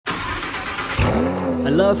I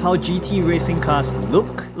love how GT racing cars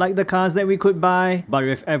look like the cars that we could buy, but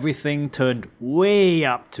with everything turned way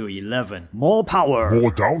up to 11. More power,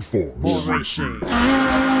 more downforce, more racing.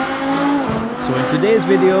 So in today's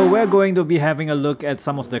video, we're going to be having a look at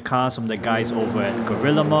some of the cars from the guys over at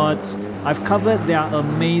Guerilla Mods. I've covered their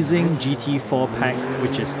amazing GT4 pack,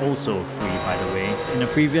 which is also free by the way, in a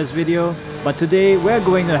previous video. But today, we're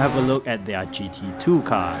going to have a look at their GT2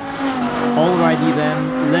 cars. Alrighty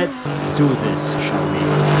then, let's do this, shall we?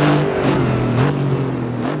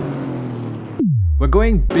 We're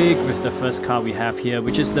going big with the first car we have here,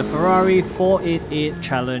 which is the Ferrari 488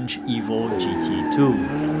 Challenge Evo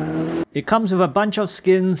GT2. It comes with a bunch of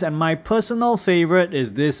skins, and my personal favorite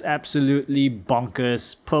is this absolutely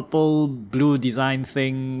bonkers purple blue design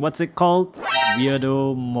thing. What's it called?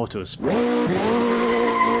 Weirdo Motorsport.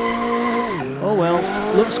 Oh well,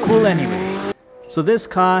 looks cool anyway. So this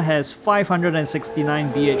car has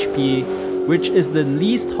 569 bhp, which is the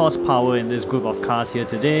least horsepower in this group of cars here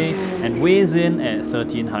today, and weighs in at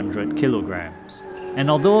 1300 kilograms.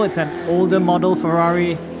 And although it's an older model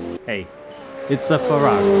Ferrari, hey, it's a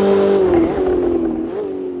Ferrari.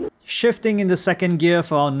 Shifting in the second gear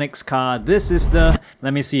for our next car, this is the,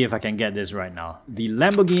 let me see if I can get this right now, the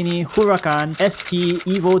Lamborghini Huracan ST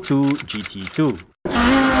Evo 2 GT2.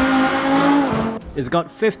 It's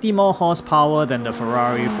got 50 more horsepower than the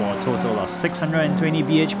Ferrari for a total of 620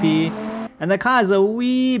 bhp, and the car is a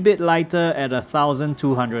wee bit lighter at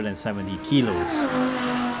 1,270 kilos.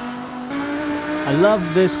 I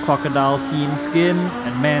love this crocodile theme skin,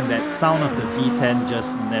 and man, that sound of the V10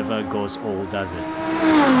 just never goes old, does it?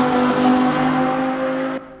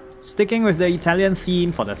 Sticking with the Italian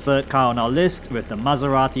theme for the third car on our list with the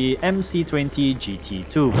Maserati MC20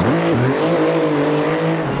 GT2.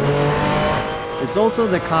 It's also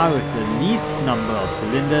the car with the least number of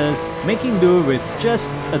cylinders, making do with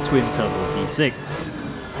just a twin-turbo V6.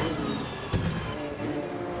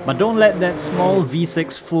 But don't let that small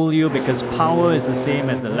V6 fool you, because power is the same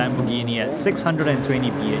as the Lamborghini at 620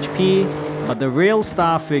 bhp, but the real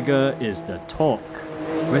star figure is the torque.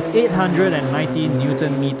 With 890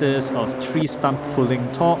 Newton meters of tree-stump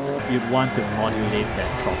pulling torque, you'd want to modulate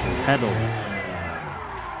that throttle pedal.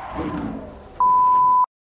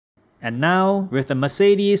 And now, with the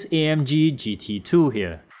Mercedes-AMG GT2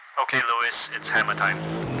 here. Okay Lewis, it's hammer time.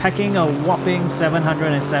 Packing a whopping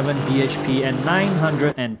 707 bhp and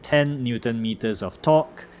 910 Newton meters of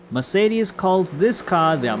torque, Mercedes calls this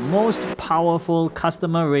car their most powerful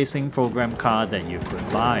customer racing program car that you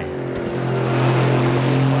could buy.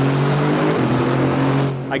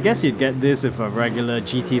 I guess you'd get this if a regular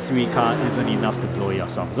GT3 car isn't enough to blow your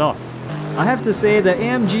socks off. I have to say the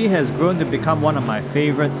AMG has grown to become one of my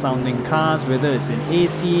favorite sounding cars, whether it's in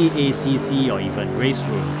AC, ACC or even race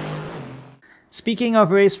room. Speaking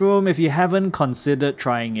of race room, if you haven't considered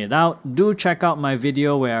trying it out, do check out my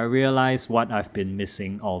video where I realized what I've been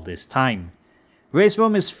missing all this time. Race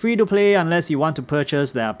room is free to play unless you want to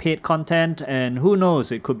purchase their paid content, and who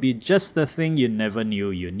knows, it could be just the thing you never knew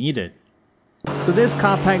you needed. So this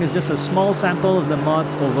car pack is just a small sample of the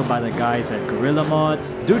mods over by the guys at Guerilla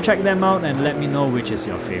Mods. Do check them out and let me know which is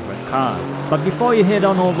your favorite car. But before you head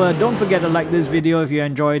on over, don't forget to like this video if you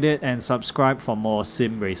enjoyed it and subscribe for more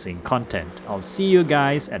sim racing content. I'll see you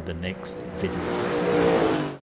guys at the next video.